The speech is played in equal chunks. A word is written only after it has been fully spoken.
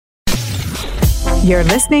You're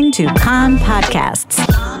listening to Kan Podcasts.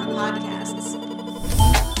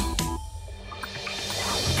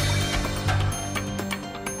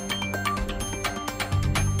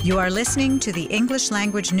 You are listening to the English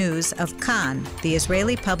language news of Kan, the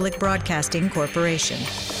Israeli Public Broadcasting Corporation.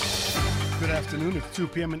 Good afternoon. It's 2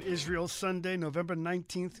 p.m. in Israel, Sunday, November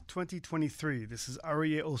 19th, 2023. This is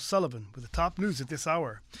Aryeh O'Sullivan with the top news at this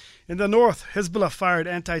hour. In the north, Hezbollah fired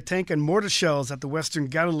anti-tank and mortar shells at the western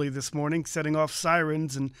Galilee this morning, setting off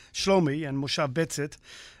sirens in Shlomi and Moshav Betzit.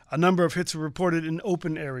 A number of hits were reported in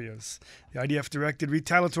open areas. The IDF directed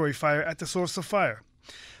retaliatory fire at the source of fire.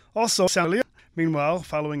 Also, meanwhile,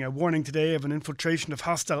 following a warning today of an infiltration of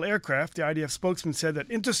hostile aircraft, the IDF spokesman said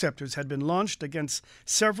that interceptors had been launched against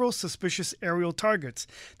several suspicious aerial targets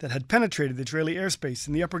that had penetrated Israeli airspace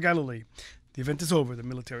in the Upper Galilee. The event is over, the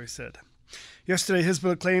military said. Yesterday,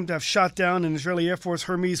 Hezbollah claimed to have shot down an Israeli Air Force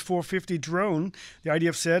Hermes 450 drone. The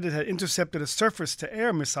IDF said it had intercepted a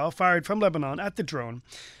surface-to-air missile fired from Lebanon at the drone.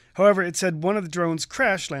 However, it said one of the drones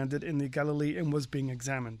crash-landed in the Galilee and was being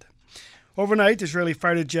examined. Overnight, Israeli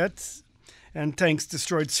fighter jets and tanks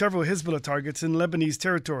destroyed several Hezbollah targets in Lebanese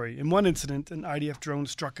territory. In one incident, an IDF drone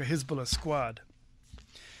struck a Hezbollah squad.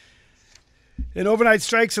 In overnight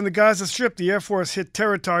strikes in the Gaza Strip, the Air Force hit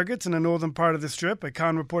terror targets in the northern part of the Strip. A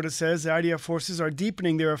Kan reporter says the IDF forces are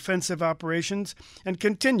deepening their offensive operations and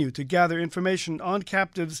continue to gather information on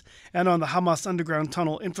captives and on the Hamas underground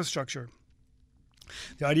tunnel infrastructure.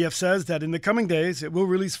 The IDF says that in the coming days, it will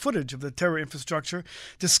release footage of the terror infrastructure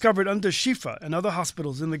discovered under Shifa and other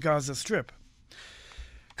hospitals in the Gaza Strip.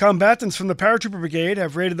 Combatants from the Paratrooper Brigade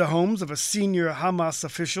have raided the homes of senior Hamas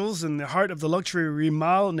officials in the heart of the luxury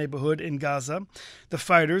Rimal neighborhood in Gaza. The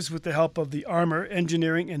fighters, with the help of the armor,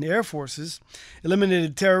 engineering, and air forces,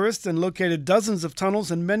 eliminated terrorists and located dozens of tunnels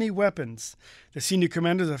and many weapons. The senior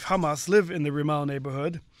commanders of Hamas live in the Rimal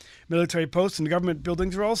neighborhood. Military posts and government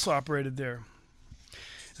buildings are also operated there.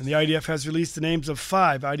 And the IDF has released the names of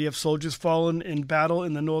 5 IDF soldiers fallen in battle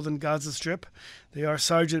in the northern Gaza Strip. They are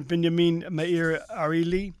Sergeant Benjamin Meir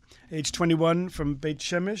Arili, age 21, from Beit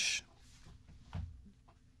Shemesh.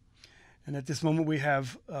 And at this moment, we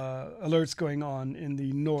have alerts going on in the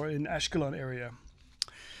in Ashkelon area.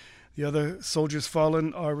 The other soldiers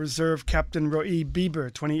fallen are Reserve Captain Ro'i Bieber,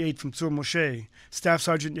 28, from Tzur Moshe, Staff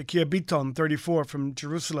Sergeant Yakir Biton, 34, from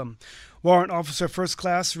Jerusalem, Warrant Officer First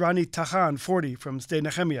Class Rani Tahan, 40, from Sde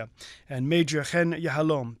Nehemiah, and Major Chen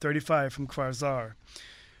Yahalom, 35, from Kfar Zar.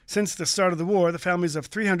 Since the start of the war, the families of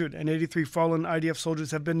 383 fallen IDF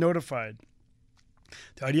soldiers have been notified.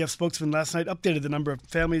 The IDF spokesman last night updated the number of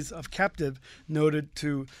families of captive noted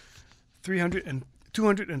to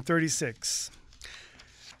 236.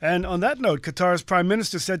 And on that note, Qatar's Prime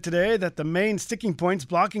Minister said today that the main sticking points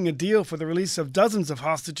blocking a deal for the release of dozens of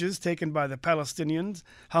hostages taken by the Palestinians,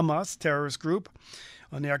 Hamas terrorist group,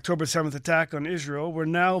 on the October 7th attack on Israel were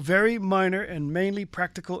now very minor and mainly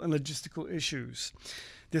practical and logistical issues.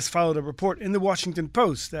 This followed a report in the Washington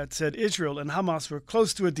Post that said Israel and Hamas were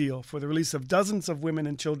close to a deal for the release of dozens of women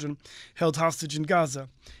and children held hostage in Gaza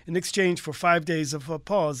in exchange for 5 days of a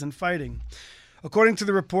pause in fighting. According to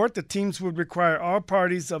the report, the teams would require all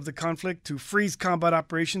parties of the conflict to freeze combat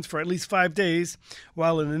operations for at least 5 days,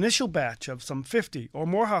 while an initial batch of some 50 or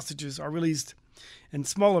more hostages are released in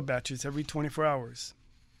smaller batches every 24 hours.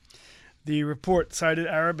 The report cited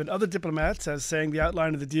Arab and other diplomats as saying the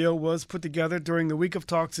outline of the deal was put together during the week of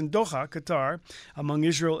talks in Doha, Qatar, among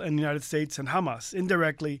Israel and the United States and Hamas,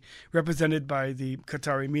 indirectly represented by the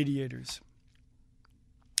Qatari mediators.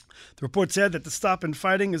 The report said that the stop in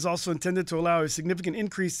fighting is also intended to allow a significant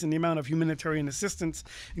increase in the amount of humanitarian assistance,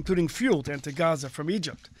 including fuel, to enter Gaza from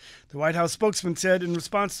Egypt. The White House spokesman said in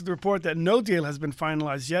response to the report that no deal has been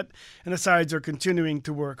finalized yet, and the sides are continuing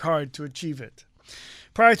to work hard to achieve it.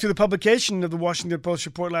 Prior to the publication of the Washington Post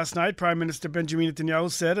report last night, Prime Minister Benjamin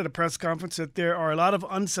Netanyahu said at a press conference that there are a lot of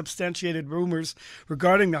unsubstantiated rumors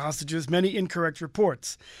regarding the hostages, many incorrect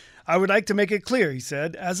reports. I would like to make it clear, he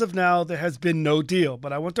said, as of now, there has been no deal,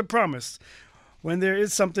 but I want to promise when there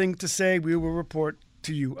is something to say, we will report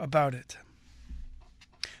to you about it.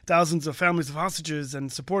 Thousands of families of hostages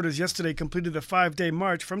and supporters yesterday completed a 5-day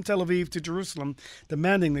march from Tel Aviv to Jerusalem,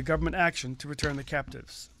 demanding the government action to return the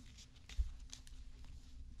captives.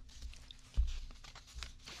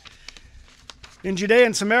 In Judea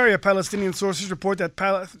and Samaria, Palestinian sources report that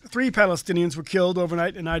 3 Palestinians were killed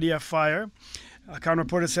overnight in IDF fire. A Kan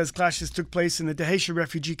reporter says clashes took place in the Dheisheh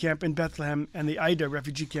refugee camp in Bethlehem and the Aida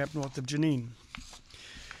refugee camp north of Jenin.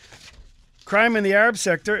 Crime in the Arab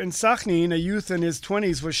sector. In Sakhnin, a youth in his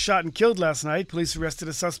 20s was shot and killed last night. Police arrested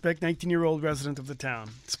a suspect, 19-year-old resident of the town.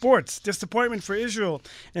 Sports. Disappointment for Israel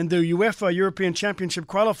in the UEFA European Championship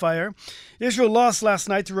qualifier. Israel lost last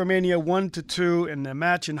night to Romania 1-2 in a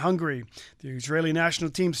match in Hungary. The Israeli national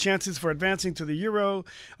team's chances for advancing to the Euro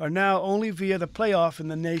are now only via the playoff in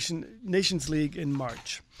the Nations League in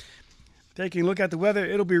March. Taking a look at the weather,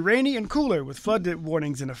 it'll be rainy and cooler with flood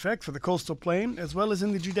warnings in effect for the coastal plain as well as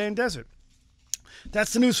in the Judean desert.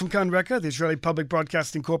 That's the news from Kan Reka, the Israeli Public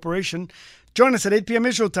Broadcasting Corporation. Join us at 8 p.m.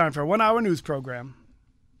 Israel time for a one-hour news program.